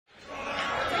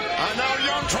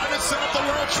Young trying to set up the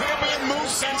world champion.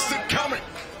 Moose sensed it coming.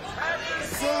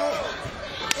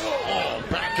 Oh,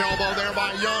 back elbow there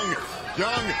by Young.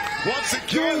 Young once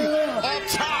again up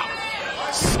top.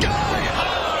 Sky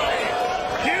high.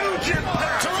 Huge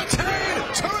impact. To retain.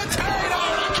 Oh,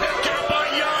 the kick out by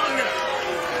Young.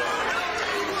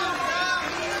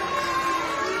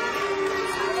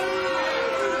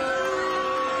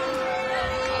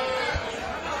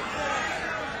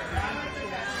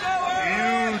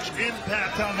 Huge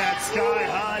impact on that sky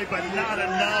high, but not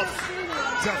enough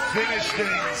to finish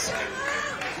things.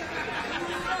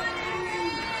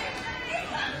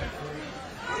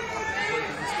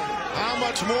 How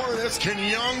much more of this can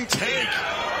Young take?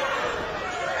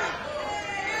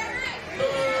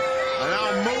 And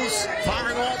now Moose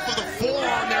firing off of the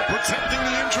forearm there, protecting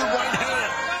the injured right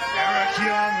hand. Eric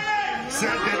Young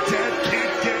said the dead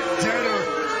can't get deader,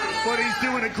 but he's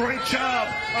doing a great job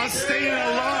of staying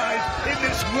alive in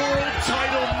this world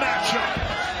title matchup.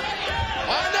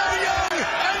 I know Young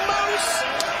and Moose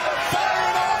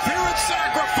firing off here at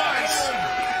Sacrifice.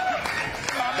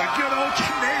 The good old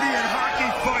Canadian hockey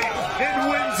fight in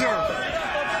Windsor.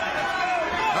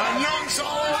 And Young's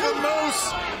all over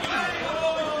Moose.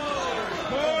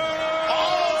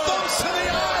 Oh, thumbs to the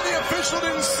eye. The official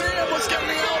didn't see him. Was getting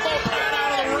the elbow pad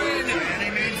out of the ring.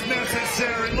 Any means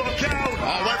necessary. Look out.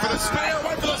 Oh, wait for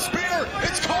the spear.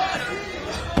 It's caught.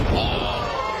 Oh,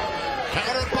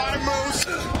 countered by Moose.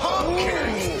 Pump kick.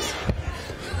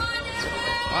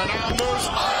 And now Moose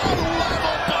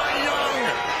leveled by Young.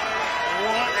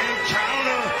 What a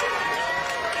counter.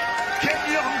 Can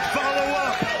Young follow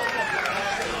up?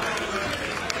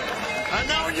 And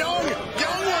now Young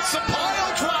wants the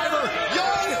pile driver.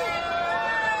 Young,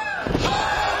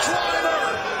 pile driver.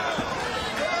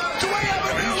 Do we have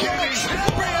a new world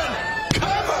champion?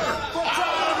 Cover.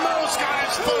 Oh, Moose got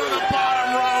his foot in the bottom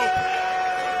rope.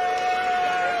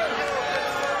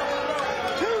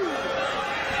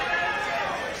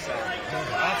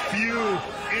 A few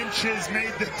inches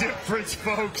made the difference,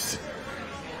 folks.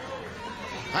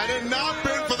 Had it not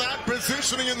been for that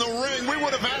positioning in the ring, we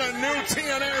would have had a new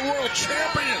TNA World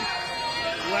Champion.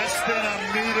 Less than a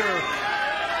meter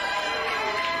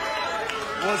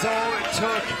was all it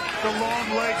took. The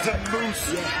long legs of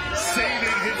Moose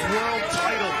saving his world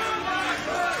title.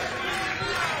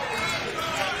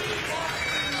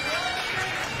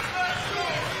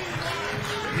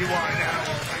 You are now.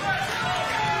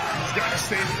 He's got to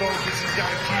stay focused. He's got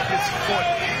to keep his foot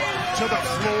to the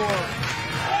floor.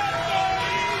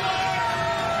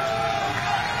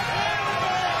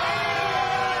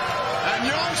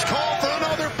 Young's called for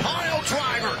another pile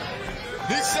driver.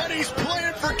 He said he's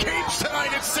playing for keeps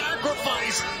tonight at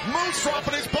Sacrifice. Moose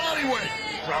dropping his body weight.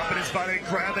 Dropping his body,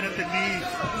 grabbing at the knee.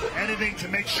 Anything to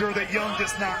make sure that Young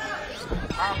does not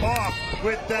pop off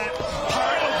with that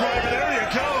pile driver. There you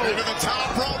go. Into the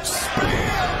top rope.